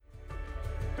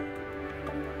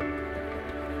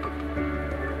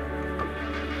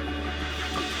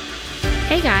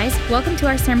Hey guys, welcome to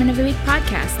our Sermon of the Week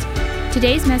podcast.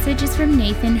 Today's message is from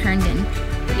Nathan Herndon.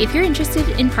 If you're interested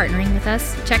in partnering with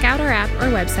us, check out our app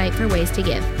or website for ways to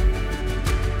give.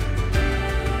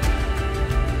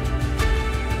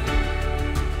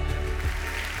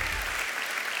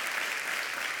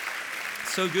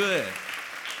 So good.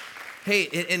 Hey,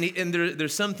 and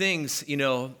there's some things,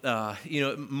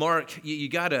 Mark, you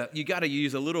gotta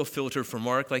use a little filter for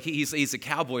Mark. Like he's a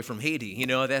cowboy from Haiti,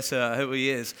 that's who he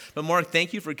is. But Mark,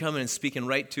 thank you for coming and speaking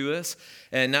right to us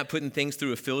and not putting things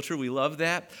through a filter. We love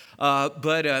that.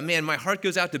 But man, my heart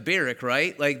goes out to Barrick,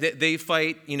 right? Like they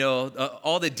fight,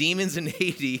 all the demons in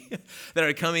Haiti that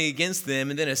are coming against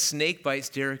them, and then a snake bites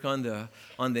Derek on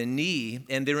the knee,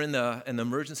 and they're in the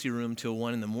emergency room till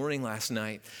 1 a.m. last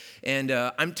night. And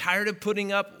I'm tired of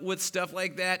putting up with stuff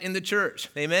like that in the church.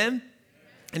 Amen?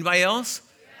 Anybody else?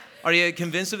 Are you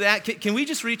convinced of that? Can we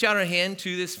just reach out our hand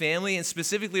to this family? And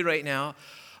specifically right now,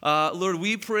 Lord,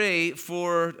 we pray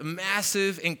for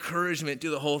massive encouragement to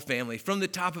the whole family, from the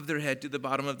top of their head to the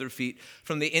bottom of their feet,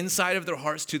 from the inside of their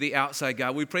hearts to the outside,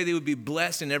 God. We pray they would be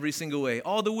blessed in every single way.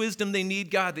 All the wisdom they need,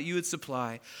 God, that you would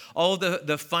supply. All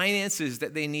the finances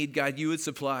that they need, God, you would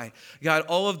supply. God,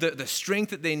 all of the strength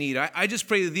that they need. I just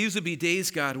pray that these would be days,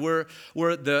 God, where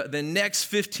the next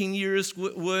 15 years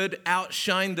would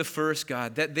outshine the first,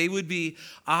 God, that they would be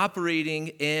operating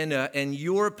in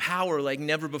your power like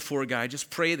never before, God. I just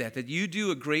pray that you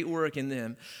do a great work in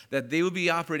them, that they will be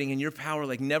operating in your power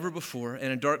like never before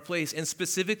in a dark place. And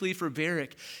specifically for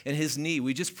Barrick and his knee,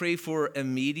 we just pray for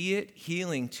immediate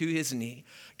healing to his knee.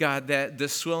 God, that the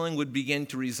swelling would begin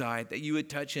to reside, that you would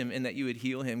touch him and that you would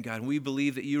heal him, God. We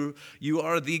believe that you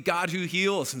are the God who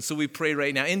heals. And so we pray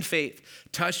right now in faith,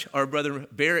 touch our brother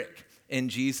Barrick in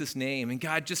Jesus' name. And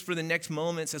God, just for the next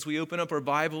moments as we open up our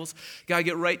Bibles, God,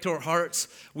 get right to our hearts.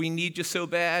 We need you so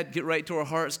bad. Get right to our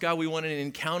hearts. God, we want an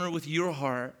encounter with your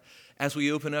heart as we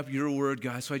open up your word,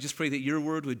 God. So I just pray that your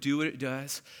word would do what it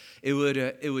does. It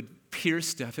would pierce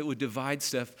stuff. It would divide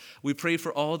stuff. We pray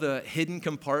for all the hidden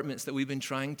compartments that we've been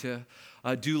trying to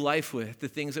do life with, the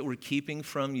things that we're keeping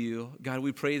from you. God,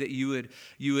 we pray that you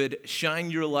would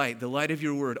shine your light, the light of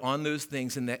your word, on those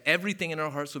things, and that everything in our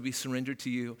hearts would be surrendered to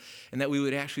you, and that we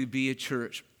would actually be a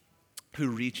church who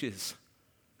reaches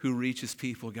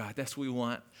people, God. That's what we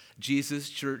want. Jesus,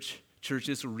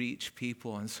 churches reach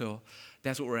people, and so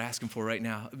that's what we're asking for right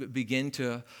now. Begin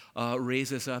to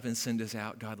raise us up and send us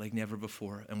out, God, like never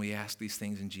before, and we ask these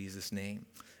things in Jesus' name.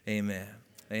 Amen.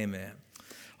 Amen.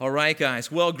 All right,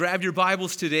 guys. Well, grab your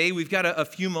Bibles today. We've got a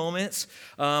few moments.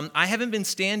 I haven't been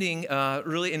standing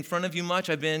really in front of you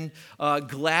much. I've been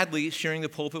gladly sharing the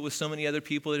pulpit with so many other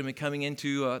people that have been coming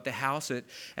into the house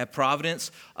at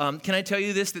Providence. Can I tell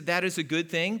you this, that is a good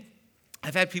thing?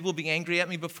 I've had people be angry at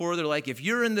me before. They're like, if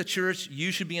you're in the church,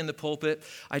 you should be in the pulpit.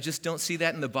 I just don't see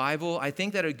that in the Bible. I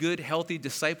think that a good, healthy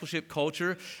discipleship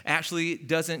culture actually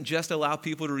doesn't just allow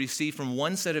people to receive from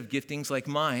one set of giftings like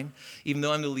mine, even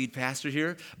though I'm the lead pastor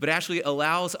here, but actually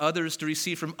allows others to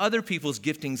receive from other people's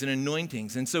giftings and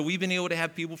anointings. And so we've been able to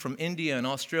have people from India and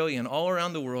Australia and all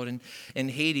around the world and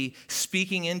Haiti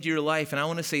speaking into your life. And I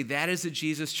want to say that is a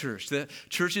Jesus church. The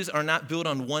churches are not built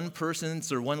on one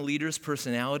person's or one leader's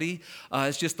personality.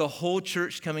 It's just the whole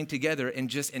church coming together and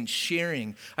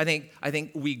sharing. I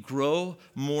think we grow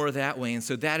more that way, and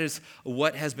so that is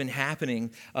what has been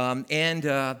happening. And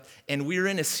we're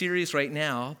in a series right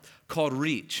now called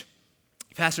Reach.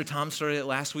 Pastor Tom started it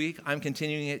last week. I'm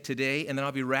continuing it today, and then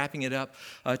I'll be wrapping it up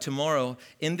tomorrow.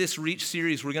 In this Reach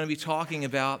series, we're going to be talking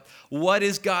about what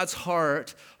is God's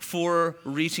heart for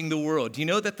reaching the world. Do you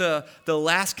know that the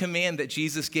last command that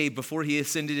Jesus gave before he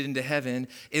ascended into heaven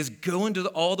is go into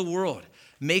all the world,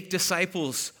 make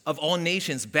disciples of all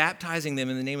nations, baptizing them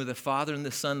in the name of the Father and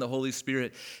the Son, the Holy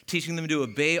Spirit, teaching them to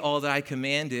obey all that I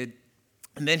commanded.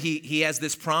 And then he has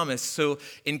this promise. So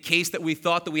in case that we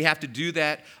thought that we have to do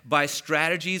that by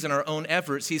strategies and our own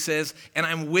efforts, he says, and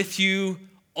I'm with you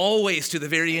always to the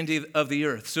very end of the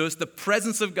earth. So it's the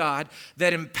presence of God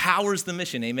that empowers the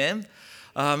mission. Amen?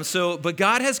 But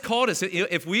God has called us.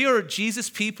 If we are Jesus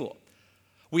people,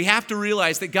 we have to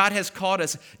realize that God has called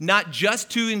us not just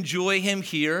to enjoy him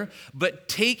here, but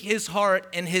take his heart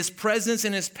and his presence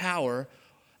and his power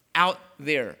out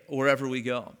there wherever we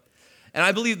go. And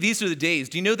I believe these are the days.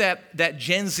 Do you know that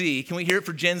Gen Z, can we hear it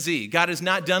for Gen Z? God is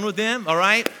not done with them, all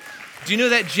right? Do you know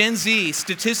that Gen Z,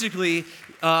 statistically,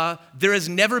 there has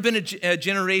never been a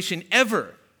generation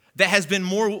ever that has been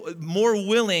more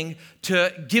willing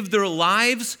to give their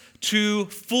lives to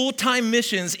full-time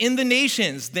missions in the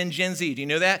nations than Gen Z. Do you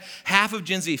know that? Half of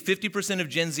Gen Z, 50% of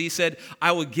Gen Z said,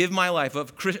 I will give my life,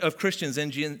 of Christians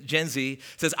in Gen Z,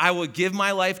 says, I will give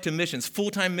my life to missions,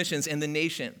 full-time missions in the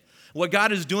nation. What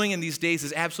God is doing in these days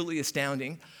is absolutely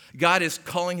astounding. God is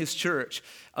calling his church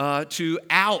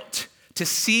to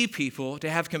see people, to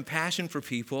have compassion for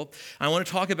people. I want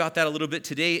to talk about that a little bit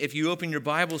today. If you open your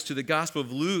Bibles to the Gospel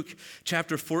of Luke,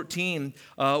 chapter 14,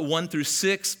 1 through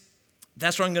 6,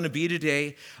 that's where I'm going to be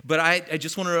today. But I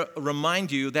just want to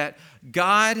remind you that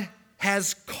God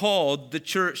has called the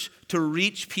church to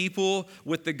reach people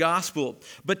with the gospel.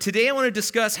 But today I want to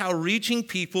discuss how reaching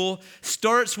people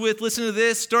starts with, listen to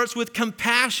this, starts with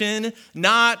compassion,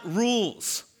 not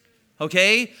rules.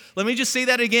 Okay? Let me just say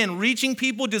that again. Reaching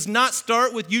people does not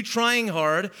start with you trying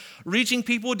hard. Reaching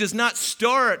people does not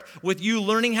start with you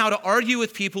learning how to argue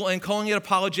with people and calling it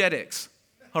apologetics.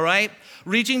 All right?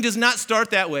 Reaching does not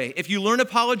start that way. If you learn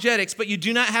apologetics, but you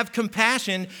do not have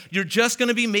compassion, you're just going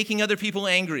to be making other people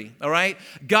angry. All right?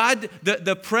 God,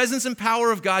 the presence and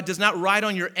power of God does not ride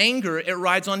on your anger. It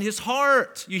rides on his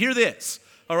heart. You hear this?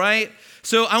 All right?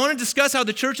 So I want to discuss how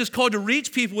the church is called to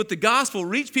reach people with the gospel,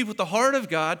 reach people with the heart of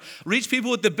God, reach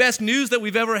people with the best news that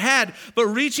we've ever had. But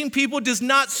reaching people does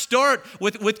not start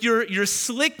with your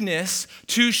slickness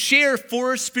to share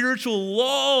 4 spiritual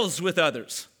laws with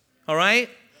others. All right?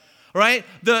 Right?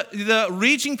 The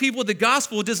reaching people with the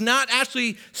gospel does not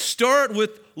actually start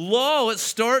with law. It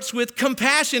starts with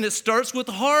compassion. It starts with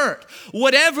heart.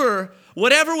 Whatever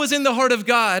was in the heart of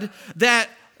God that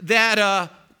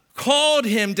called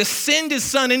him to send his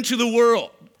son into the world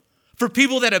for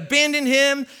people that abandoned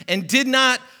him and did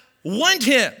not want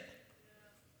him.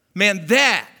 Man,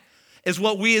 that is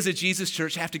what we as a Jesus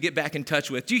church have to get back in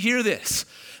touch with. Do you hear this?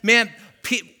 Man,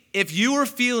 if you are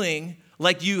feeling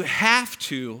like you have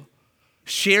to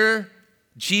share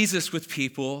Jesus with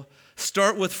people,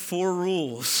 start with 4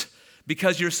 rules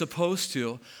because you're supposed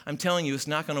to, I'm telling you, it's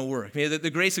not going to work. I mean, the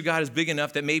grace of God is big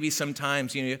enough that maybe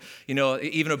sometimes, you know,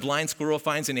 even a blind squirrel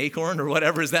finds an acorn or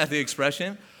whatever. Is that the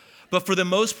expression? But for the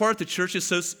most part, the church is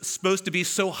supposed to be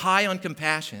so high on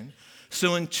compassion,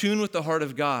 so in tune with the heart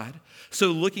of God,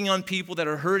 so looking on people that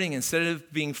are hurting, instead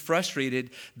of being frustrated,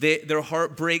 their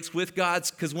heart breaks with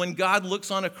God's, because when God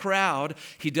looks on a crowd,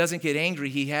 he doesn't get angry.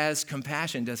 He has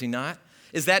compassion, does he not?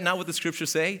 Is that not what the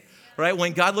scriptures say? Right?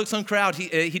 When God looks on crowd,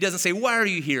 he doesn't say, why are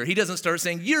you here? He doesn't start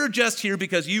saying, you're just here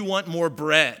because you want more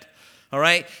bread. All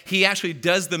right? He actually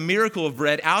does the miracle of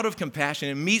bread out of compassion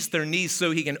and meets their needs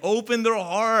so he can open their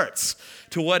hearts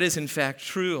to what is in fact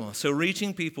true. So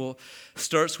reaching people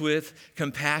starts with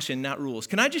compassion, not rules.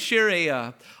 Can I just share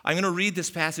I'm going to read this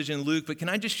passage in Luke, but can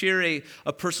I just share a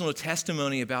personal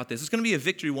testimony about this? It's going to be a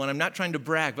victory one. I'm not trying to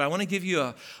brag, but I want to give you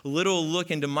a little look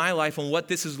into my life on what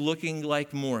this is looking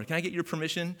like more. Can I get your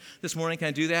permission this morning? Can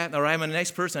I do that? All right, I'm a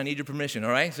nice person. I need your permission.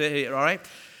 All right? Say, all right?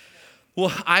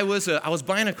 Well, I was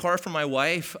buying a car for my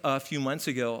wife a few months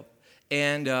ago,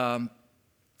 and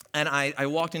I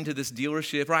walked into this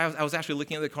dealership, or I was actually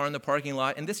looking at the car in the parking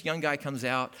lot, and this young guy comes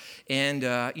out, and,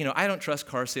 I don't trust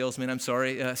car salesmen. I'm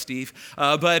sorry, Steve,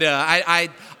 but I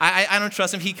don't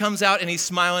trust him. He comes out, and he's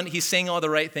smiling. He's saying all the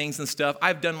right things and stuff.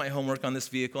 I've done my homework on this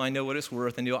vehicle. I know what it's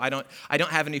worth, and I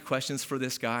don't have any questions for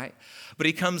this guy. But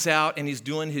he comes out, and he's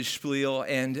doing his spiel,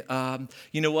 and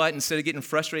you know what? Instead of getting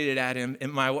frustrated at him,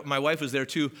 and my wife was there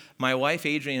too, my wife,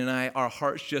 Adrian, and I, our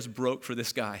hearts just broke for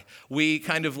this guy. We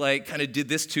kind of did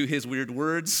this to his weird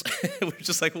words. We're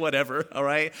just like, whatever, all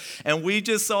right? And we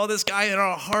just saw this guy, and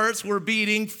our hearts were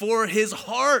beating for his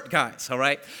heart, guys, all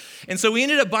right? And so we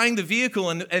ended up buying the vehicle,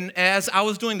 and as I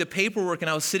was doing the paperwork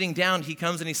and I was sitting down, he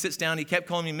comes and he sits down. He kept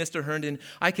calling me Mr. Herndon.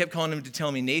 I kept calling him to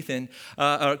call me Nathan,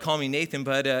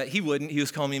 but he wouldn't. He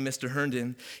was calling me Mr.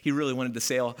 Herndon. He really wanted the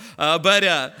sale.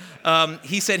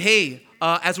 He said, hey,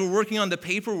 as we're working on the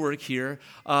paperwork here,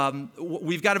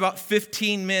 we've got about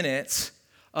 15 minutes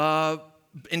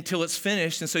until it's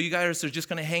finished, and so you guys are just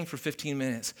going to hang for 15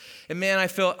 minutes. And man,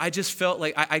 I just felt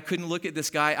like I couldn't look at this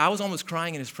guy. I was almost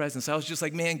crying in his presence. I was just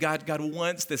like, man, God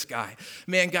wants this guy.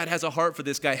 Man, God has a heart for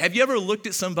this guy. Have you ever looked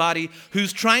at somebody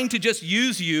who's trying to just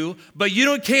use you, but you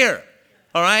don't care?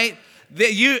 All right?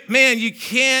 You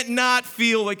can't not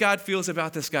feel what God feels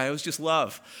about this guy. It was just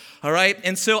love. All right?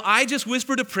 And so I just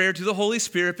whispered a prayer to the Holy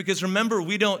Spirit, because remember,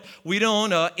 we don't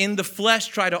in the flesh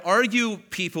try to argue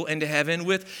people into heaven.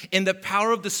 In the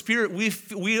power of the Spirit,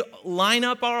 we line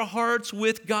up our hearts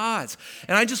with God's.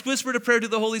 And I just whispered a prayer to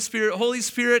the Holy Spirit. Holy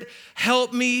Spirit,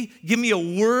 help me. Give me a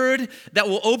word that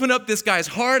will open up this guy's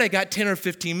heart. I got 10 or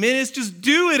 15 minutes. Just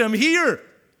do it. I'm here.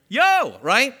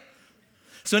 Right?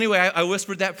 So anyway, I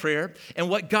whispered that prayer, and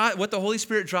what the Holy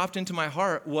Spirit dropped into my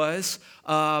heart was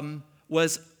a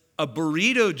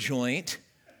burrito joint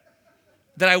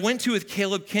that I went to with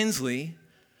Caleb Kinsley,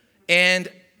 and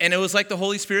it was like the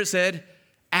Holy Spirit said,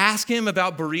 ask him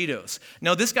about burritos.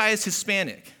 Now, this guy is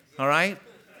Hispanic, all right?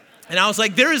 And I was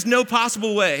like, there is no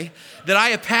possible way that I,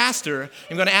 a pastor,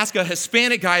 am going to ask a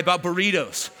Hispanic guy about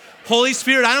burritos. Holy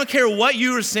Spirit, I don't care what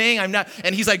you were saying, I'm not.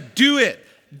 And he's like, do it.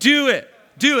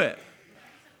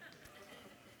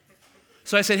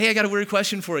 So I said, hey, I got a weird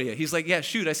question for you. He's like, yeah,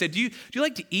 shoot. I said, do you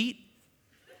like to eat?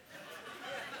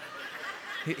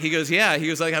 He goes, yeah. He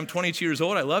goes, like, I'm 22 years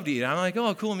old. I love to eat. I'm like,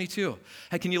 oh, cool, me too.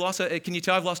 Hey, can you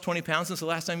tell I've lost 20 pounds since the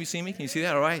last time you see me? Can you see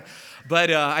that? All right.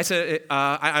 But I said,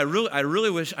 I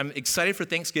really wish, I'm excited for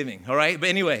Thanksgiving. All right. But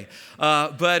anyway,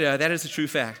 that is a true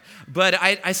fact. But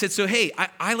I said, so, hey,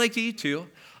 I like to eat too.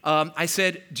 I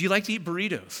said, do you like to eat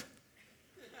burritos?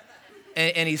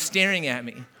 And he's staring at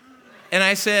me. And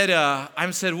I said,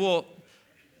 well,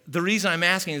 the reason I'm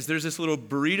asking is there's this little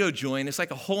burrito joint. It's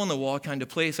like a hole-in-the-wall kind of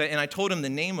place. And I told him the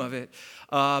name of it.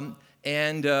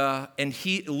 And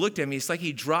he looked at me. It's like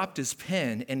he dropped his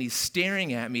pen, and he's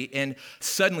staring at me. And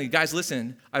suddenly, guys,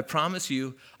 listen, I promise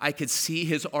you, I could see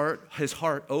his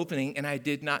heart opening, and I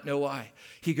did not know why.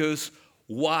 He goes,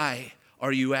 why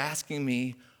are you asking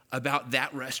me about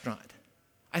that restaurant?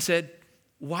 I said,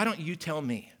 why don't you tell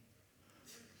me?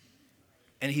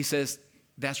 And he says,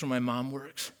 that's where my mom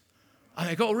works. I'm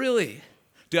like, oh, really?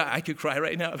 Dude, I could cry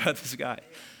right now about this guy.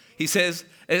 He says,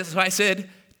 so I said,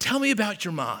 tell me about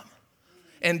your mom.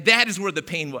 And that is where the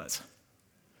pain was.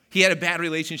 He had a bad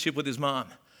relationship with his mom.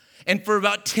 And for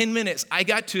about 10 minutes, I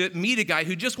got to meet a guy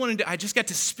I just got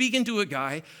to speak into a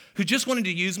guy who just wanted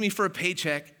to use me for a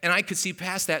paycheck, and I could see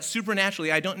past that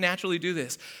supernaturally. I don't naturally do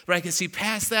this, but I could see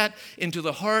past that into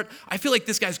the heart. I feel like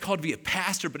this guy's called to be a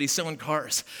pastor, but he's selling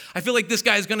cars. I feel like this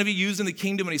guy's going to be used in the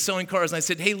kingdom, and he's selling cars. And I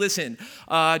said, hey, listen,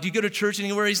 do you go to church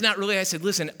anywhere? He's not really. I said,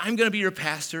 listen, I'm going to be your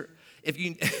pastor. If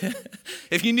you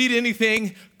if you need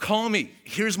anything, call me.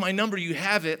 Here's my number. You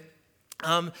have it.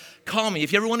 Call me.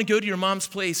 If you ever want to go to your mom's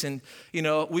place and,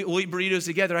 we'll eat burritos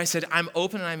together, I said, I'm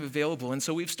open and I'm available. And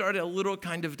so we've started a little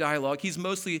kind of dialogue. He's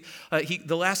mostly,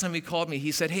 the last time he called me,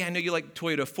 he said, hey, I know you like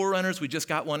Toyota 4Runners. We just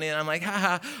got one in. I'm like,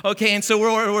 haha, okay. And so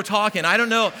we're talking. I don't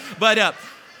know.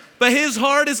 But his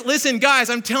heart is, listen,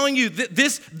 guys, I'm telling you,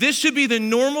 this should be the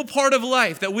normal part of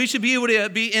life, that we should be able to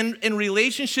be in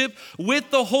relationship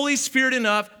with the Holy Spirit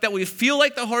enough that we feel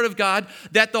like the heart of God,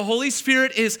 that the Holy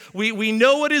Spirit is, we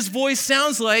know what his voice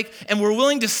sounds like, and we're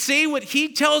willing to say what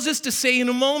he tells us to say in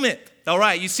a moment. All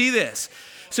right, you see this?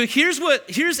 So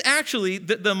here's actually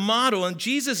the model, and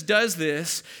Jesus does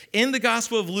this in the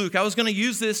Gospel of Luke. I was going to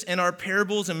use this in our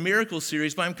Parables and Miracles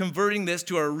series, but I'm converting this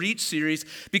to our Reach series,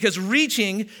 because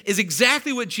reaching is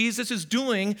exactly what Jesus is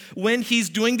doing when he's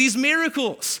doing these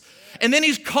miracles. And then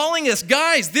he's calling us,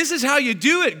 guys, this is how you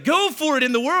do it. Go for it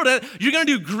in the world. You're going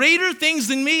to do greater things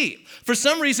than me. For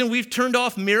some reason, we've turned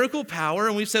off miracle power,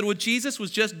 and we've said, well, Jesus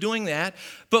was just doing that.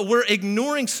 But we're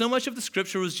ignoring so much of the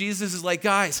scripture where Jesus is like,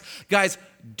 guys,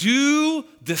 do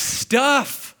the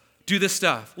stuff. Do the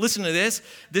stuff. Listen to this.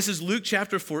 This is Luke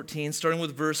chapter 14, starting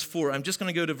with verse 4. I'm just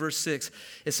going to go to verse 6.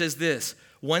 It says this.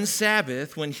 One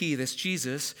Sabbath, when he, that's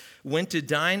Jesus, went to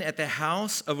dine at the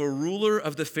house of a ruler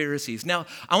of the Pharisees. Now,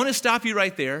 I want to stop you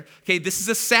right there. Okay, this is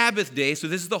a Sabbath day, so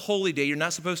this is the holy day. You're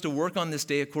not supposed to work on this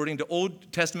day according to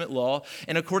Old Testament law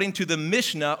and according to the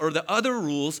Mishnah or the other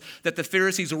rules that the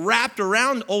Pharisees wrapped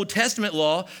around Old Testament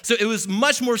law. So it was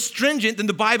much more stringent than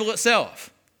the Bible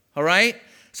itself. All right?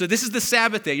 So this is the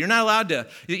Sabbath day. You're not allowed to,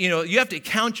 you have to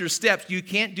count your steps. You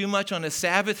can't do much on a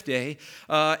Sabbath day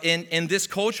in this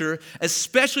culture,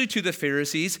 especially to the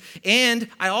Pharisees. And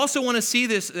I also want to see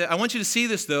this, I want you to see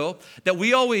this though, that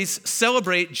we always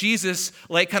celebrate Jesus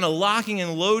like kind of locking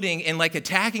and loading and like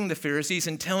attacking the Pharisees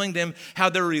and telling them how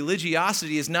their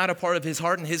religiosity is not a part of his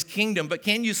heart and his kingdom. But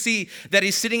can you see that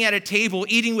he's sitting at a table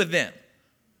eating with them?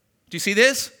 Do you see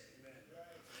this?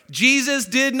 Jesus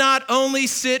did not only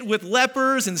sit with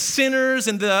lepers and sinners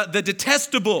and the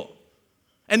detestable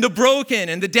and the broken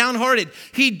and the downhearted.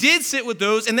 He did sit with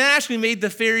those, and that actually made the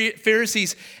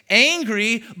Pharisees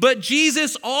angry, but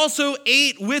Jesus also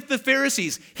ate with the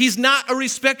Pharisees. He's not a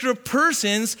respecter of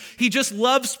persons. He just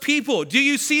loves people. Do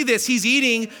you see this? He's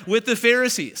eating with the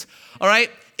Pharisees. All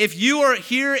right? If you are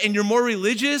here and you're more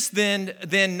religious than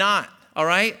not, all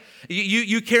right?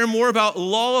 You care more about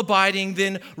law abiding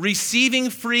than receiving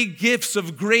free gifts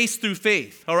of grace through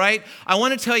faith, all right? I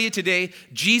want to tell you today,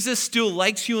 Jesus still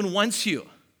likes you and wants you.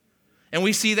 And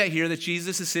we see that here, that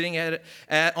Jesus is sitting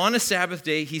on a Sabbath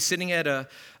day. He's sitting in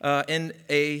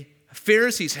a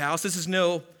Pharisee's house. This is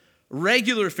no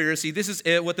regular Pharisee. This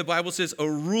is what the Bible says, a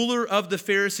ruler of the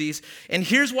Pharisees. And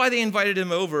here's why they invited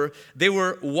him over. They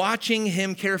were watching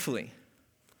him carefully.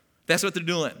 That's what they're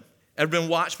doing. Ever been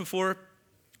watched before?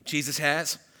 Jesus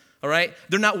has. All right?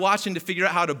 They're not watching to figure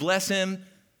out how to bless him.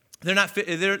 They're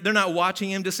not watching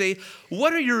him to say,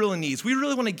 what are your real needs? We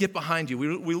really want to get behind you.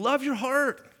 We love your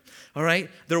heart. All right?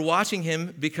 They're watching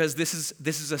him because this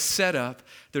is a setup.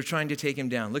 They're trying to take him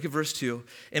down. Look at verse 2.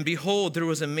 And behold, there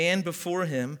was a man before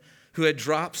him who had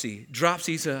dropsy.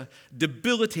 Dropsy is a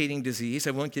debilitating disease.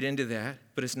 I won't get into that,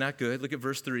 but it's not good. Look at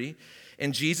verse 3.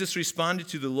 And Jesus responded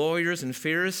to the lawyers and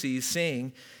Pharisees,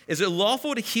 saying, is it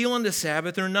lawful to heal on the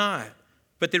Sabbath or not?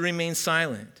 But they remained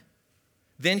silent.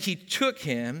 Then he took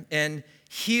him and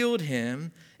healed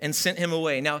him and sent him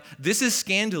away. Now, this is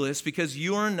scandalous because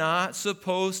you are not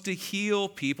supposed to heal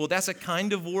people. That's a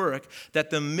kind of work that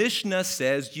the Mishnah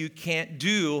says you can't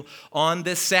do on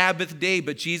the Sabbath day,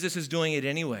 but Jesus is doing it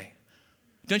anyway.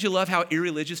 Don't you love how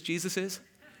irreligious Jesus is?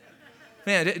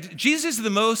 Man, Jesus is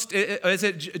the most, is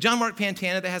it John Mark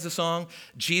Pantana that has a song,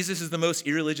 Jesus is the most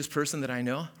irreligious person that I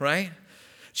know, right?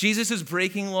 Jesus is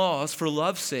breaking laws for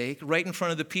love's sake right in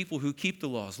front of the people who keep the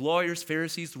laws. Lawyers,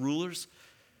 Pharisees, rulers.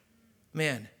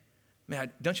 Man,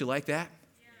 don't you like that?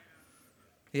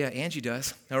 Yeah, Angie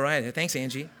does. All right, thanks,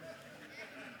 Angie.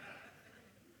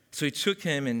 So he took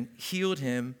him and healed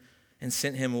him and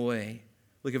sent him away.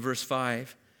 Look at verse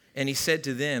 5. And he said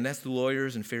to them, that's the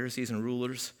lawyers and Pharisees and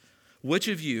rulers, which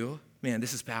of you, man,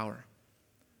 this is power.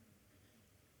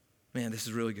 Man, this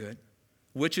is really good.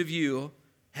 Which of you,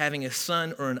 having a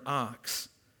son or an ox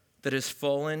that has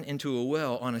fallen into a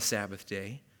well on a Sabbath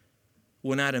day,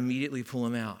 will not immediately pull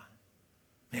him out?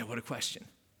 Man, what a question.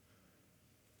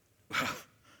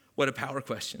 What a power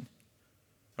question.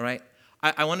 All right?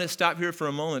 I want to stop here for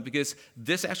a moment because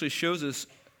this actually shows us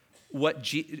what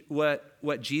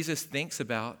Jesus thinks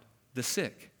about the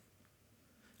sick.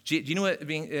 Do you know what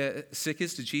being sick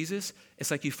is to Jesus?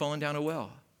 It's like you've fallen down a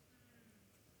well.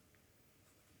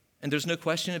 And there's no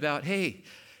question about, hey,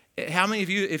 how many of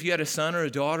you, if you had a son or a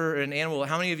daughter or an animal,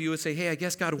 how many of you would say, hey, I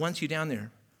guess God wants you down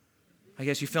there? I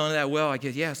guess you fell into that well. I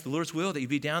guess, yes, the Lord's will that you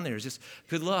be down there. It's just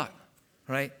good luck,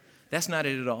 right? That's not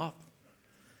it at all.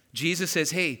 Jesus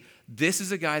says, hey, this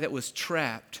is a guy that was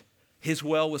trapped. His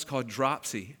well was called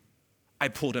dropsy. I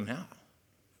pulled him out.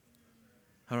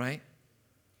 All right?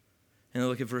 And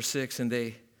look at verse 6, and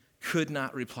they could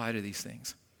not reply to these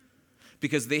things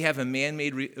because they have a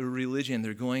man-made religion.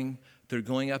 They're going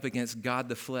up against God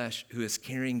the flesh, who is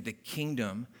carrying the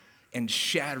kingdom and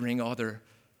shattering all their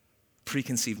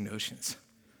preconceived notions.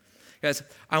 Guys,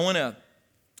 I want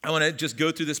to just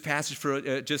go through this passage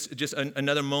for just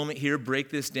another moment here, break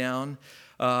this down.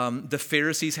 The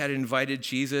Pharisees had invited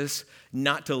Jesus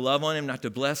not to love on him, not to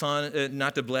bless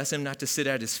him, not to sit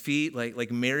at his feet like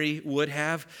Mary would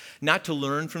have, not to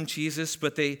learn from Jesus,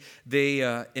 but they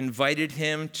invited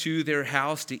him to their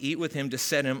house to eat with him, to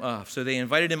set him up. So they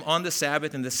invited him on the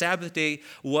Sabbath, and the Sabbath day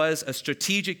was a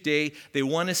strategic day. They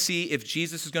want to see if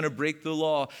Jesus is going to break the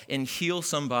law and heal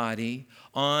somebody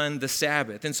on the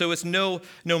Sabbath. And so it's no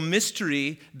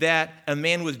mystery that a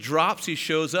man with dropsy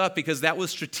shows up because that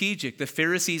was strategic. The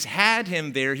Pharisees had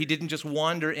him there. He didn't just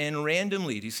wander in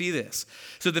randomly. Do you see this?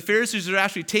 So the Pharisees are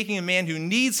actually taking a man who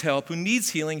needs help, who needs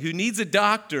healing, who needs a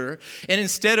doctor, and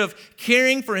instead of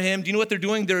caring for him, do you know what they're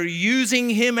doing? They're using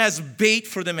him as bait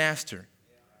for the master.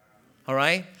 All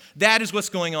right? That is what's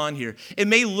going on here. It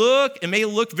may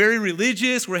look very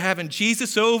religious. We're having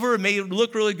Jesus over. It may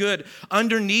look really good.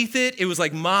 Underneath it, it was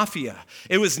like mafia.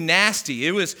 It was nasty.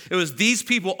 It was these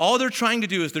people, all they're trying to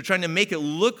do is they're trying to make it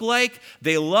look like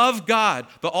they love God,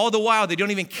 but all the while they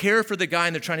don't even care for the guy,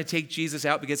 and they're trying to take Jesus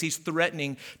out because he's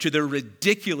threatening to their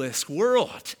ridiculous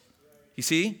world. You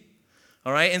see?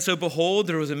 All right, and so behold,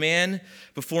 there was a man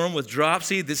before him with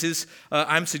dropsy. This is,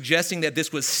 I'm suggesting that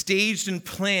this was staged and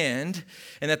planned,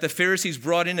 and that the Pharisees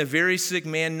brought in a very sick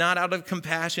man, not out of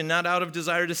compassion, not out of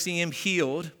desire to see him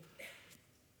healed,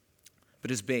 but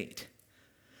as bait.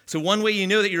 So one way you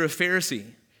know that you're a Pharisee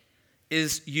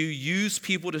is you use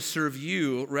people to serve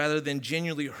you rather than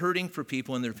genuinely hurting for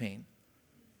people in their pain.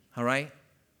 All right?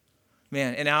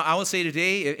 Man, and I will say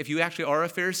today, if you actually are a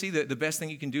Pharisee, the best thing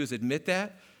you can do is admit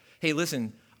that. Hey,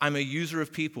 listen, I'm a user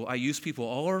of people. I use people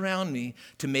all around me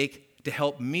to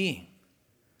help me.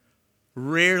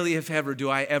 Rarely, if ever,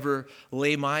 do I ever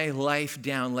lay my life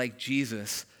down like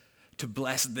Jesus to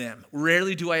bless them.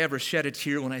 Rarely do I ever shed a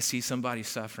tear when I see somebody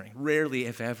suffering. Rarely,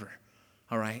 if ever.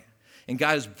 All right? And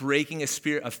God is breaking a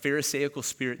pharisaical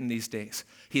spirit in these days.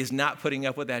 He is not putting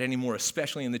up with that anymore,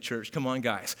 especially in the church. Come on,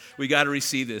 guys. We got to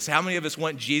receive this. How many of us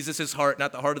want Jesus' heart,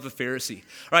 not the heart of a Pharisee?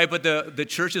 All right, but the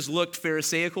church has looked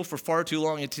pharisaical for far too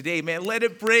long. And today, man, let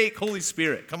it break. Holy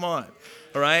Spirit, come on.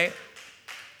 All right?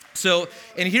 So,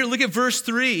 and here, look at verse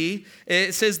 3.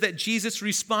 It says that Jesus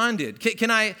responded.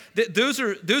 Those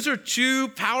are two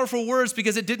powerful words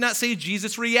because it did not say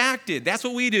Jesus reacted. That's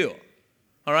what we do.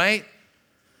 All right?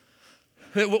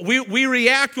 We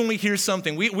react when we hear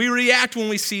something. We react when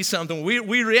we see something.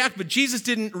 We react, but Jesus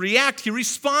didn't react. He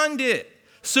responded.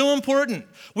 So important.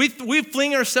 We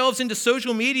fling ourselves into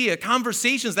social media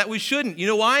conversations that we shouldn't. You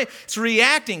know why? It's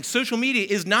reacting. Social media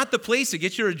is not the place to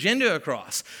get your agenda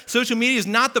across. Social media is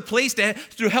not the place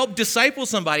to help disciple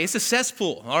somebody. It's a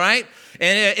cesspool, all right?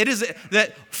 And it is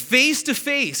that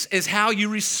face-to-face is how you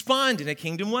respond in a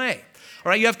kingdom way. All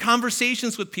right, you have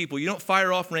conversations with people. You don't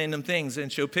fire off random things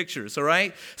and show pictures, all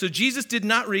right? So Jesus did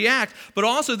not react, but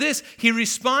also this, he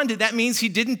responded. That means he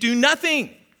didn't do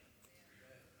nothing.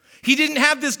 He didn't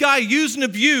have this guy used and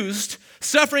abused,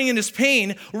 suffering in his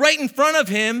pain, right in front of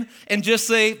him and just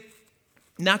say,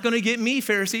 not going to get me,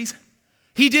 Pharisees.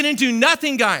 He didn't do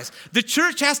nothing, guys. The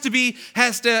church has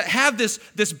to have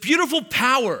this beautiful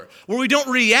power where we don't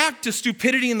react to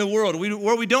stupidity in the world,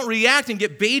 where we don't react and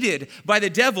get baited by the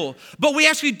devil, but we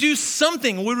actually do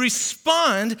something. We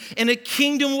respond in a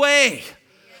kingdom way,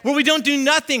 where we don't do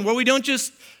nothing, where we don't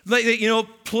just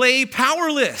play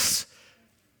powerless.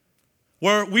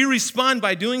 Where we respond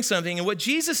by doing something. And what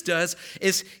Jesus does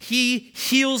is he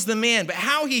heals the man. But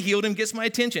how he healed him gets my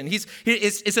attention.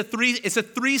 It's a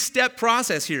three-step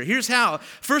process here. Here's how.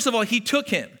 First of all, he took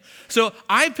him. So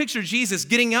I picture Jesus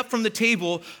getting up from the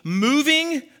table,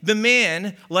 moving the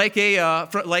man like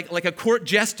a court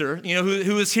jester,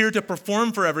 who is here to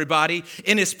perform for everybody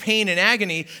in his pain and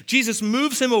agony. Jesus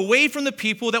moves him away from the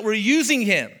people that were using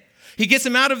him. He gets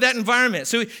him out of that environment.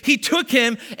 So he took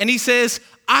him and he says,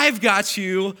 I've got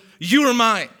you, you are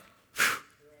mine.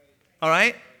 All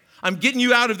right? I'm getting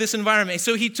you out of this environment.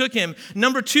 So he took him.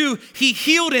 Number 2, he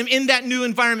healed him in that new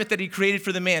environment that he created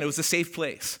for the man. It was a safe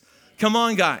place. Come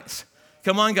on, guys.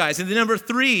 Come on, guys. And then number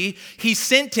 3, he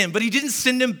sent him, but he didn't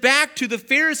send him back to the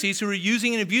Pharisees who were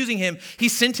using and abusing him. He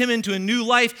sent him into a new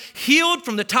life, healed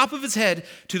from the top of his head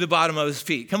to the bottom of his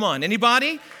feet. Come on,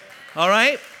 anybody? All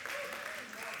right?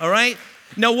 All right?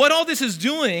 Now, what all this is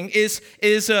doing is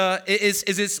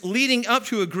it's leading up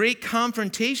to a great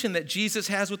confrontation that Jesus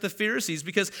has with the Pharisees,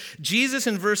 because Jesus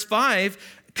in verse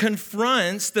 5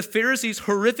 confronts the Pharisees'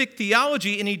 horrific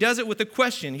theology, and he does it with a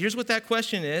question. Here's what that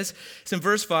question is. It's in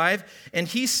verse 5. And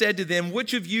he said to them,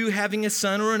 which of you, having a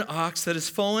son or an ox that has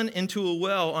fallen into a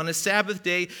well on a Sabbath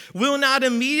day, will not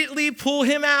immediately pull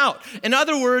him out? In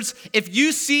other words, if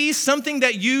you see something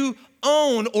that you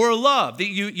own or love, that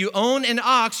you own an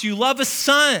ox, you love a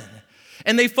son,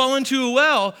 and they fall into a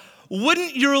well,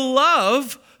 wouldn't your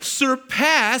love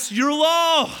surpass your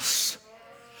loss?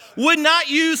 Would not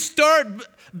you start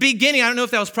beginning, I don't know if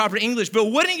that was proper English, but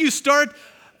wouldn't you start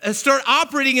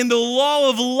operating in the law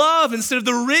of love instead of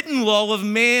the written law of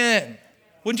man?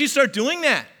 Wouldn't you start doing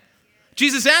that?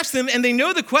 Jesus asked them, and they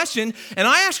know the question, and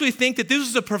I actually think that this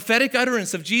was a prophetic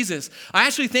utterance of Jesus. I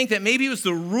actually think that maybe it was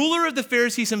the ruler of the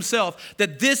Pharisees himself,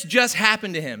 that this just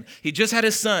happened to him. He just had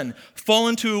his son fall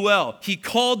into a well. He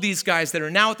called these guys that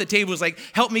are now at the table, was like,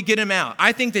 help me get him out.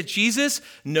 I think that Jesus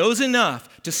knows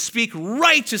enough to speak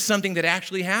right to something that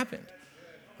actually happened.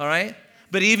 All right?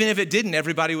 But even if it didn't,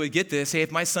 everybody would get this. Hey,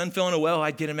 if my son fell in a well,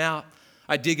 I'd get him out.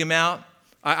 I'd dig him out.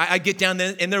 I'd get down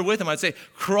in there with him. I'd say,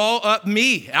 crawl up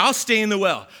me. I'll stay in the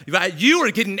well. You are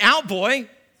getting out, boy.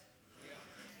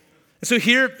 So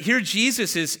here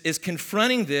Jesus is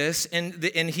confronting this, and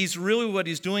he's really, what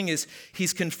he's doing is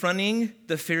he's confronting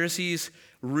the Pharisees'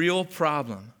 real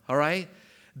problem, all right?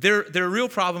 Their real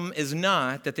problem is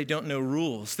not that they don't know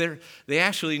rules. They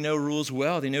actually know rules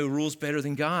well. They know rules better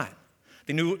than God.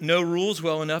 They know rules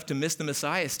well enough to miss the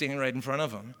Messiah standing right in front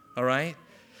of them, all right?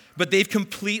 But they've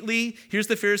completely, here's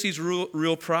the Pharisees'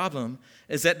 real problem,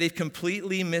 is that they've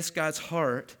completely missed God's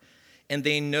heart, and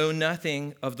they know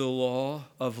nothing of the law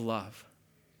of love.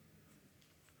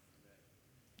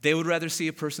 They would rather see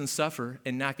a person suffer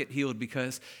and not get healed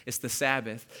because it's the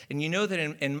Sabbath. And you know that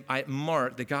in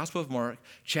Mark, the Gospel of Mark,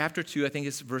 chapter 2, I think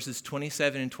it's verses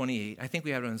 27 and 28. I think we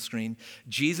have it on the screen.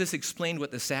 Jesus explained what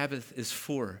the Sabbath is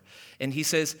for. And he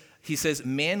says,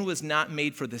 man was not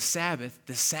made for the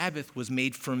Sabbath was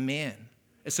made for man.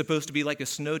 It's supposed to be like a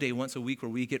snow day once a week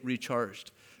where we get recharged,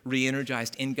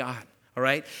 re-energized in God, all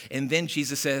right? And then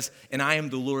Jesus says, and I am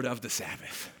the Lord of the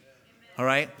Sabbath. all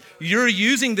right? You're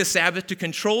using the Sabbath to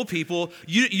control people.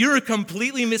 You're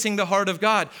completely missing the heart of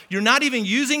God. You're not even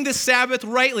using the Sabbath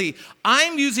rightly.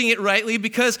 I'm using it rightly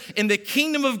because in the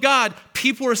kingdom of God,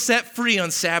 people are set free on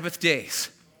Sabbath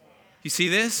days. You see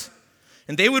this?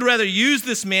 And they would rather use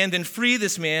this man than free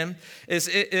this man.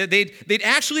 They'd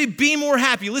actually be more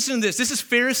happy. Listen to this. This is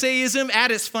Pharisaism at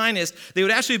its finest. They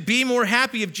would actually be more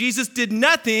happy if Jesus did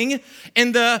nothing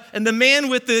and the man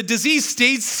with the disease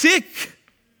stayed sick.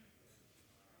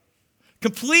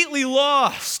 Completely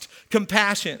lost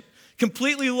compassion.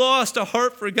 Completely lost a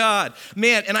heart for God.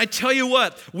 Man, and I tell you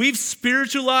what, we've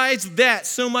spiritualized that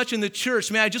so much in the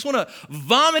church. Man, I just want to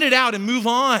vomit it out and move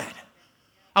on.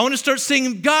 I want to start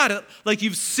saying, God, like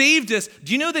you've saved us.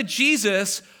 Do you know that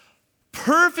Jesus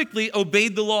perfectly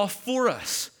obeyed the law for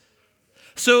us?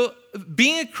 So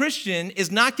being a Christian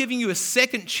is not giving you a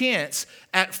second chance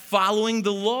at following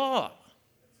the law.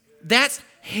 That's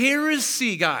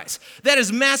heresy, guys. That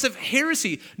is massive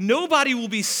heresy. Nobody will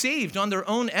be saved on their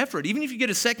own effort, even if you get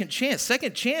a second chance.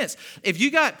 Second chance. If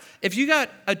you got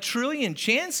a trillion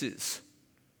chances,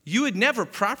 you would never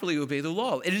properly obey the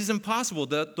law. It is impossible.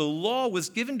 The law was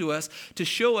given to us to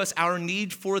show us our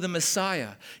need for the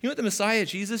Messiah. You know what the Messiah,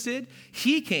 Jesus, did?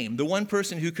 He came, the one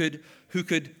person who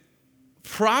could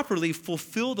properly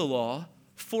fulfill the law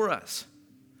for us.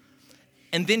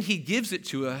 And then he gives it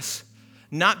to us,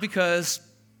 not because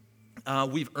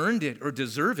we've earned it or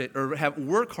deserve it or have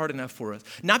worked hard enough for us.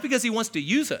 Not because he wants to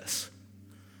use us,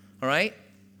 all right?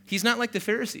 He's not like the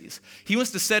Pharisees. He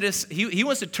wants to set us, he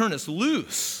wants to turn us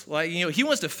loose. He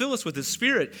wants to fill us with his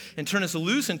Spirit and turn us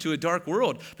loose into a dark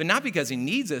world, but not because he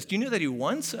needs us. Do you know that he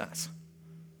wants us?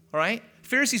 All right?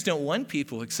 Pharisees don't want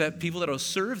people except people that will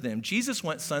serve them. Jesus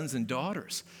wants sons and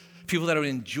daughters, people that will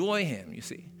enjoy him, you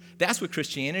see. That's what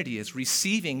Christianity is,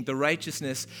 receiving the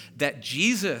righteousness that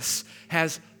Jesus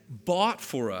has bought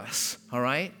for us, all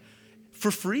right,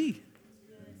 for free.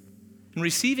 And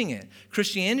receiving it.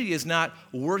 Christianity is not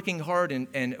working hard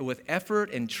and with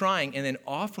effort and trying and then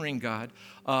offering God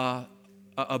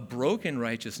a broken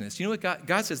righteousness. You know what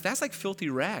God says? That's like filthy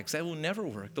rags. That will never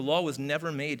work. The law was never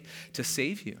made to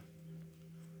save you.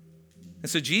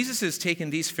 And so Jesus has taken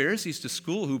these Pharisees to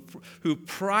school who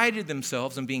prided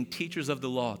themselves on being teachers of the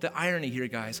law. The irony here,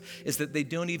 guys, is that they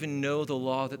don't even know the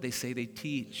law that they say they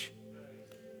teach.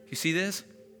 You see this?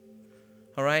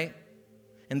 All right?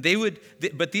 And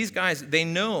but these guys, they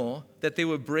know that they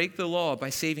would break the law by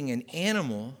saving an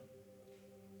animal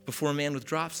before a man with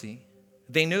dropsy.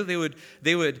 They know they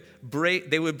would break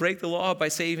the law by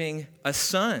saving a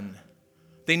son.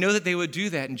 They know that they would do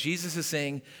that. And Jesus is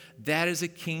saying, that is a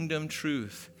kingdom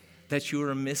truth that you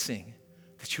are missing.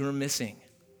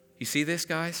 You see this,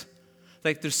 guys?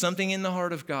 Like there's something in the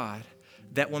heart of God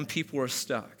that when people are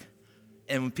stuck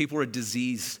and when people are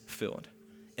disease-filled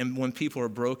and when people are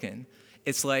broken,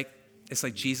 it's like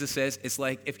Jesus says, it's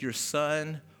like if your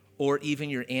son or even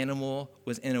your animal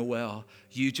was in a well,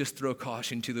 you just throw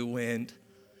caution to the wind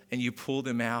and you pull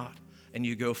them out and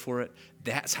you go for it.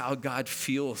 That's how God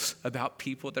feels about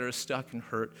people that are stuck and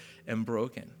hurt and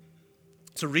broken.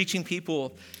 So reaching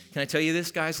people, can I tell you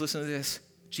this, guys? Listen to this.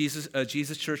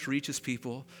 Jesus Church reaches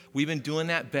people. We've been doing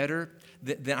that better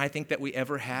than I think that we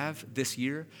ever have this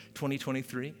year,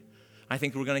 2023. I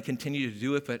think we're going to continue to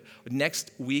do it, but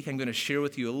next week I'm going to share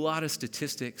with you a lot of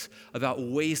statistics about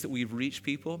ways that we've reached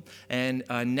people. And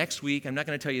next week, I'm not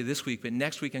going to tell you this week, but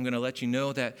next week I'm going to let you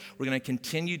know that we're going to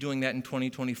continue doing that in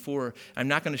 2024. I'm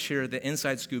not going to share the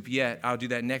inside scoop yet. I'll do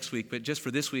that next week. But just for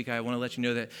this week, I want to let you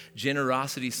know that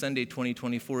Generosity Sunday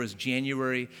 2024 is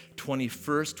January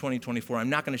 21st, 2024. I'm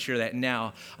not going to share that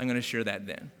now. I'm going to share that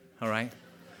then. All right?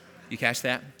 You catch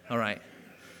that? All right.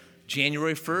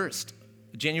 January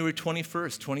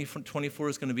 21st, 2024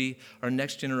 is going to be our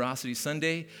next Generosity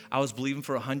Sunday. I was believing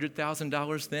for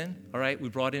 $100,000 then. All right, we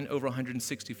brought in over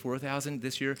 $164,000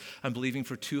 this year. I'm believing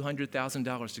for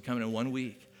 $200,000 to come in 1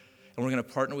 week. And we're going to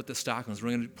partner with the Stocklands. We're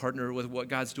going to partner with what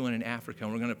God's doing in Africa.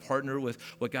 And we're going to partner with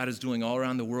what God is doing all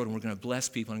around the world. And we're going to bless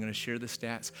people. I'm going to share the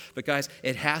stats. But guys,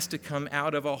 it has to come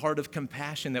out of a heart of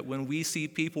compassion that when we see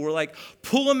people, we're like,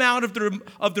 pull them out of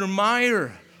their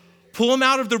mire. Pull them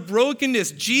out of their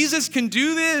brokenness. Jesus can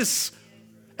do this.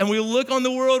 And we look on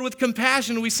the world with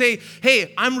compassion and we say,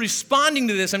 hey, I'm responding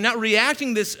to this. I'm not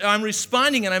reacting to this. I'm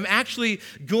responding and I'm actually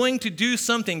going to do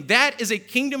something. That is a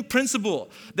kingdom principle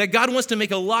that God wants to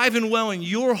make alive and well in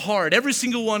your heart, every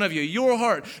single one of you, your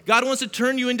heart. God wants to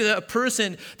turn you into a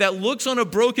person that looks on a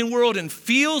broken world and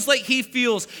feels like he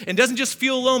feels and doesn't just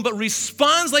feel alone, but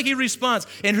responds like he responds.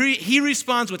 And he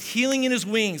responds with healing in his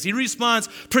wings. He responds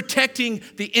protecting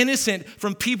the innocent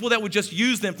from people that would just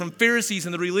use them, from Pharisees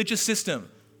and the religious system.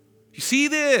 You see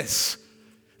this?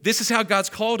 This is how God's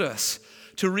called us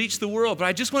to reach the world. But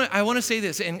I want to say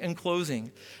this in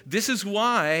closing. This is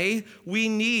why we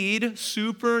need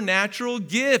supernatural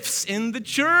gifts in the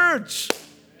church.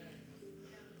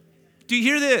 Do you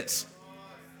hear this?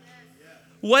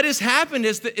 What has happened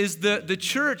is the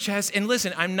church has, and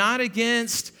listen, I'm not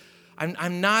against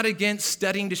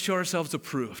studying to show ourselves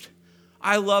approved.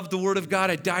 I love the Word of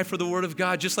God. I die for the Word of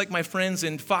God, just like my friends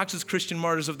in Fox's Christian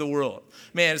Martyrs of the World.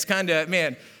 Man, it's kind of,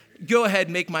 go ahead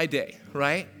and make my day,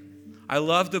 right? I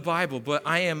love the Bible, but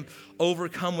I am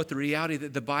overcome with the reality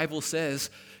that the Bible says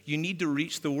you need to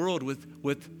reach the world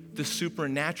with the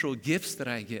supernatural gifts that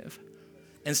I give.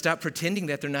 And stop pretending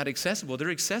that they're not accessible.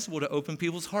 They're accessible to open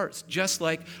people's hearts. Just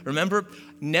like, remember,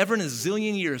 never in a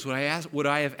zillion years would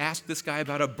I have asked this guy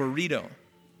about a burrito,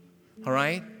 all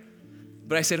right?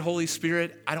 But I said, Holy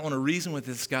Spirit, I don't want to reason with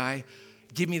this guy.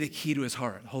 Give me the key to his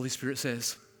heart. Holy Spirit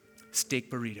says, steak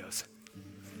burritos.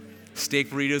 Steak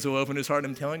burritos will open his heart,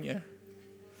 I'm telling you.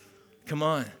 Come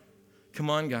on,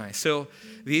 guys. So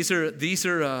these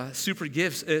are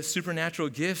supernatural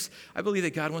gifts. I believe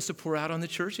that God wants to pour out on the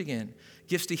church again.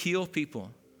 Gifts to heal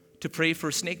people, to pray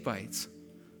for snake bites,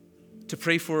 to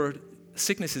pray for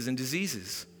sicknesses and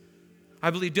diseases.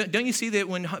 I believe, don't you see that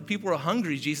when people are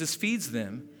hungry, Jesus feeds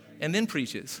them and then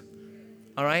preaches?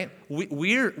 All right?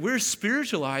 We're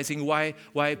spiritualizing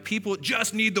why people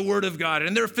just need the Word of God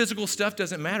and their physical stuff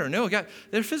doesn't matter. No, God,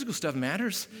 their physical stuff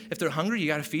matters. If they're hungry, you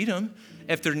got to feed them.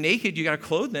 If they're naked, you got to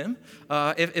clothe them.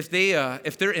 If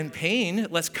they're in pain,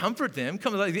 let's comfort them.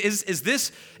 Come,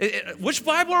 which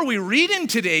Bible are we reading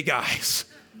today, guys?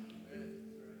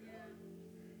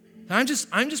 I'm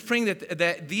just praying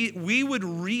that we would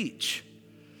reach.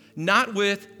 Not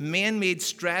with man-made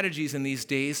strategies in these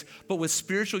days, but with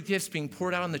spiritual gifts being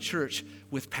poured out on the church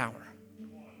with power.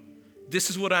 This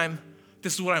is what I'm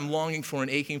longing for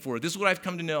and aching for. This is what I've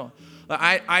come to know.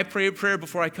 I pray a prayer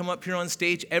before I come up here on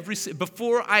stage,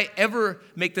 before I ever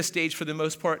make the stage for the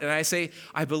most part, and I say,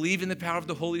 I believe in the power of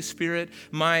the Holy Spirit.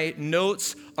 My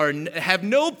notes have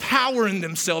no power in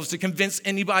themselves to convince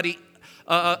anybody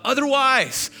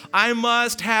otherwise. I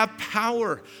must have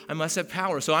power.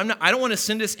 So I don't want to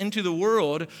send us into the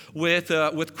world with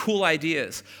cool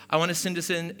ideas. I want to send us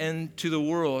into the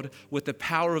world with the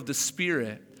power of the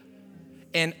Spirit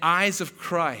and eyes of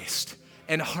Christ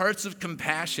and hearts of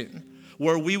compassion,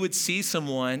 where we would see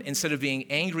someone, instead of being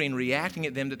angry and reacting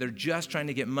at them that they're just trying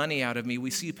to get money out of me,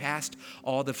 we see past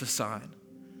all the facade.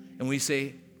 And we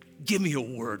say, give me a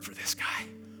word for this guy.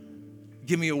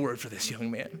 Give me a word for this young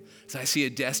man. So I see a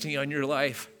destiny on your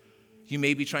life. You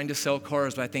may be trying to sell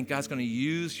cars, but I think God's going to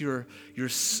use your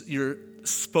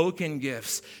spoken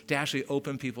gifts to actually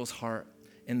open people's heart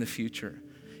in the future.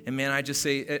 And man, I just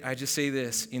say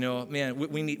this, man,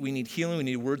 we need healing. We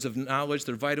need words of knowledge.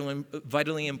 They're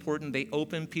vitally important. They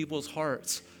open people's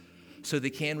hearts so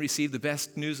they can receive the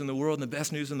best news in the world. And the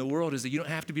best news in the world is that you don't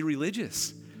have to be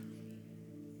religious.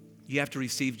 You have to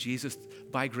receive Jesus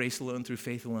by grace alone, through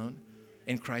faith alone,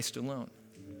 in Christ alone.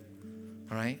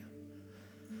 All right?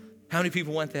 How many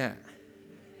people want that?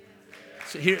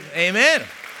 So here, amen.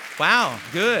 Wow,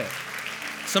 good.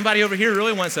 Somebody over here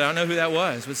really wants it. I don't know who that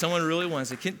was, but someone really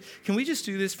wants it. Can we just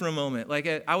do this for a moment?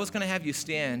 Like, I was going to have you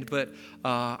stand, but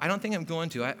I don't think I'm going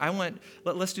to.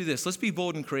 Let's do this. Let's be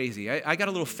bold and crazy. I got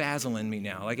a little Fazzle in me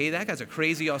now. Like, hey, that guy's a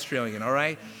crazy Australian, all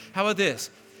right? How about this?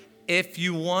 If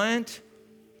you want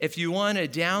a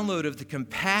download of the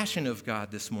compassion of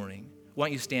God this morning, why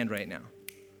don't you stand right now?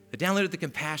 A download of the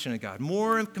compassion of God.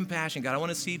 More compassion, God. I want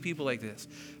to see people like this.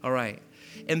 All right.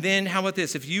 And then how about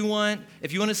this? If you want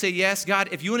to say, yes, God,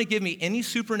 if you want to give me any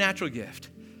supernatural gift,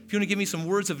 if you want to give me some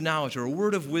words of knowledge or a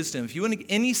word of wisdom, if you want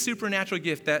any supernatural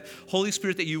gift, that Holy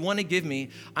Spirit that you want to give me,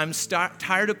 I'm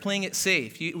tired of playing it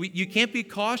safe. You can't be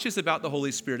cautious about the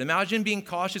Holy Spirit. Imagine being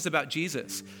cautious about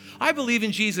Jesus. I believe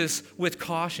in Jesus with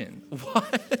caution.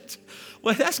 What?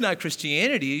 Well, that's not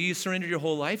Christianity. You surrender your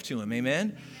whole life to him,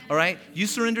 amen? All right? You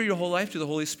surrender your whole life to the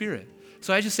Holy Spirit.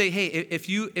 So I just say, hey, if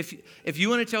you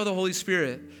want to tell the Holy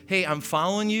Spirit, hey, I'm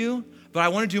following you, but I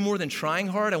want to do more than trying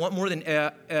hard. I want more than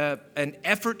an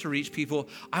effort to reach people.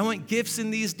 I want gifts in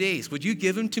these days. Would you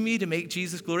give them to me to make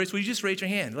Jesus glorious? Would you just raise your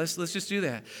hand? Let's just do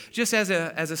that, just as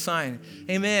a sign.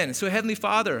 Amen. So Heavenly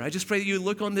Father, I just pray that you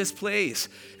look on this place,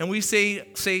 and we say,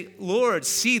 Lord,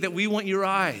 see that we want your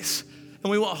eyes. And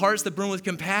we want hearts that burn with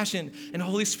compassion. And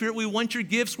Holy Spirit, we want your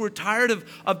gifts. We're tired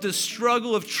of the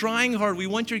struggle of trying hard. We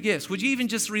want your gifts. Would you even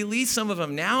just release some of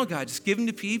them now, God? Just give them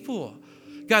to people.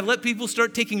 God, let people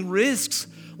start taking risks.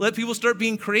 Let people start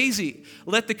being crazy.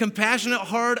 Let the compassionate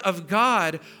heart of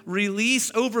God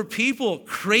release over people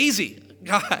crazy.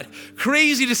 God,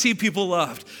 crazy to see people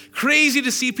loved, crazy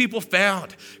to see people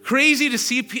found, crazy to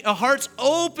see hearts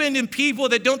opened in people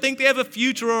that don't think they have a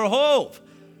future or a hope.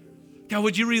 God,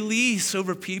 would you release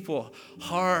over people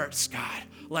hearts, God,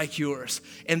 like yours,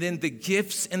 and then the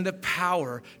gifts and the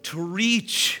power to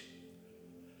reach.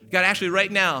 God, actually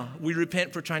right now, we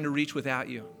repent for trying to reach without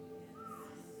you.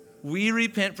 We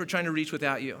repent for trying to reach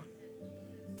without you.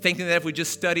 Thinking that if we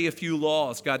just study a few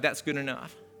laws, God, that's good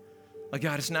enough. Oh,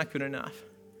 God, it's not good enough.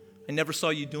 I never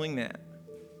saw you doing that.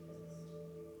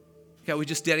 God, we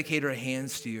just dedicate our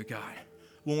hands to you, God.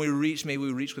 When we reach, may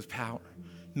we reach with power.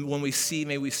 When we see,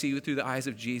 may we see through the eyes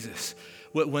of Jesus.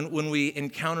 When we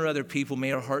encounter other people,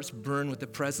 may our hearts burn with the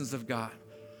presence of God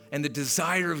and the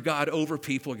desire of God over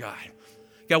people, God.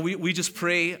 God, we just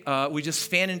pray, we just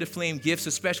fan into flame gifts,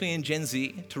 especially in Gen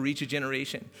Z, to reach a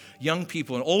generation. Young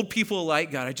people and old people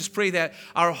alike, God. I just pray that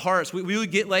our hearts, we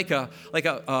would get like a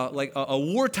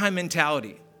wartime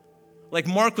mentality. Like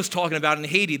Mark was talking about in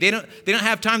Haiti. They don't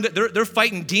have time. They're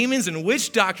fighting demons and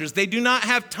witch doctors. They do not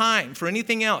have time for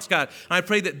anything else, God. And I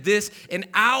pray that this, in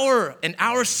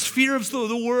our sphere of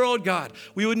the world, God,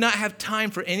 we would not have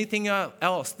time for anything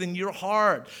else than your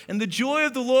heart and the joy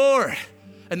of the Lord.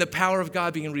 And the power of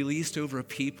God being released over a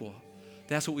people.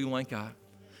 That's what we want, God.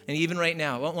 And even right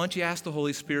now, why don't you ask the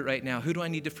Holy Spirit right now, who do I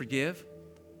need to forgive?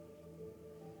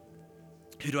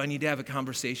 Who do I need to have a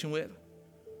conversation with?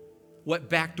 What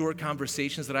backdoor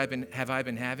conversations that have I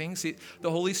been having? See, the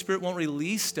Holy Spirit won't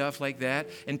release stuff like that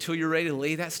until you're ready to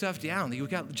lay that stuff down.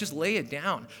 Just lay it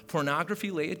down. Pornography,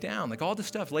 lay it down. Like all the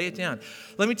stuff, lay it down.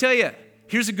 Let me tell you,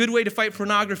 here's a good way to fight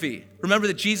pornography. Remember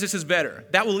that Jesus is better.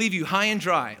 That will leave you high and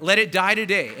dry. Let it die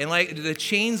today. And like the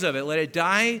chains of it, let it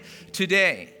die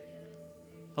today.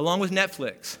 Along with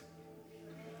Netflix.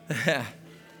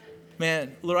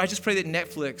 Man, Lord, I just pray that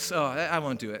Netflix, I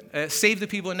won't do it. Save the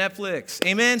people at Netflix.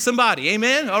 Amen? Somebody,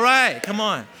 amen? All right, come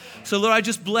on. So Lord, I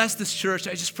just bless this church.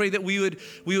 I just pray that we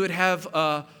would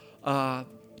have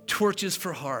torches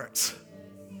for hearts.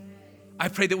 I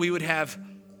pray that we would have,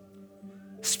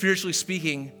 spiritually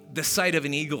speaking, the sight of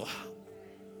an eagle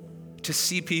to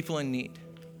see people in need.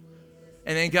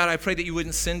 And then, God, I pray that you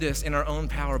wouldn't send us in our own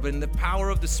power, but in the power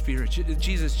of the Spirit.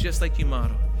 Jesus, just like you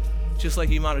modeled,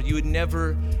 you would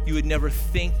never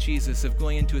think, Jesus, of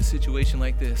going into a situation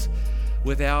like this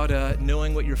without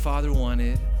knowing what your Father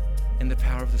wanted and the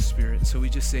power of the Spirit. So we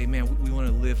just say, man, we want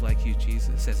to live like you,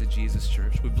 Jesus, as a Jesus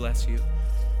church. We bless you,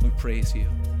 we praise you,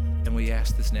 and we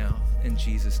ask this now in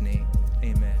Jesus' name.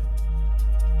 Amen.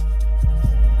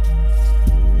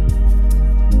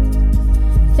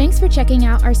 Thanks for checking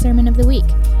out our Sermon of the Week.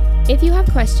 If you have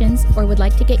questions or would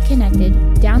like to get connected,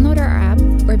 download our app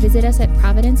or visit us at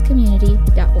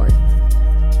ProvidenceCommunity.org.